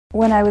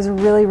When I was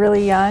really,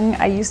 really young,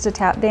 I used to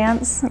tap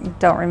dance.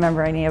 Don't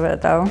remember any of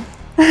it though.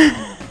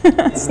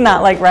 It's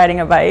not like riding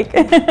a bike.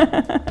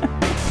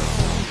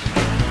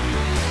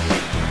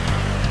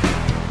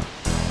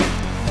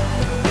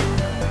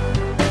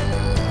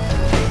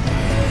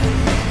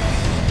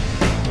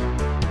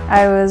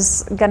 I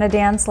was gonna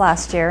dance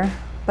last year,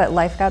 but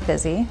life got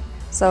busy.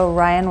 So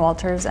Ryan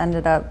Walters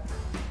ended up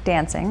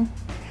dancing.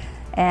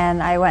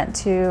 And I went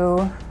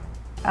to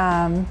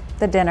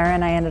the dinner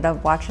and I ended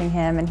up watching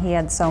him, and he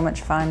had so much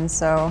fun,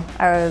 so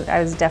I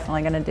was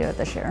definitely gonna do it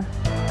this year.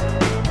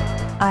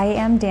 I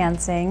am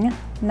dancing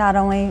not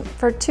only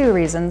for two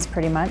reasons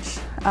pretty much.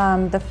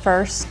 The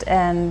first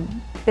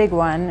and big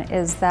one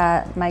is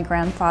that my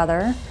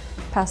grandfather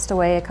passed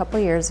away a couple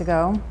years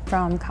ago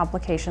from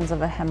complications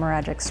of a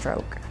hemorrhagic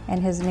stroke,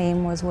 and his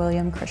name was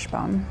William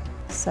Krischbaum.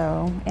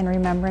 So in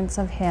remembrance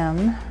of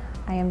him,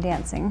 I am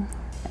dancing.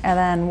 And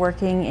then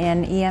working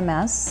in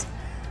EMS,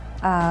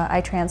 I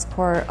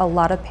transport a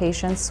lot of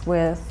patients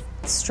with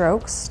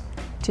strokes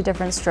to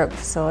different stroke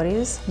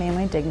facilities,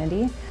 mainly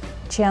Dignity.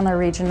 Chandler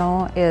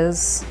Regional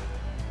is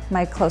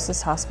my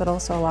closest hospital,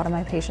 so a lot of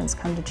my patients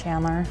come to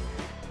Chandler.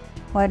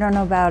 Well, I don't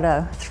know about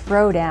a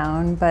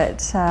throwdown,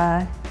 but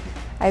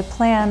I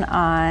plan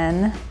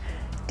on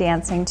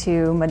dancing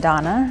to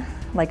Madonna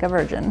like a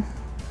virgin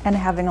and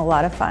having a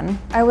lot of fun.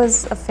 I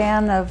was a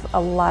fan of a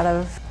lot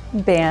of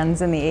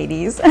bands in the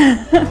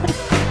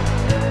 80s.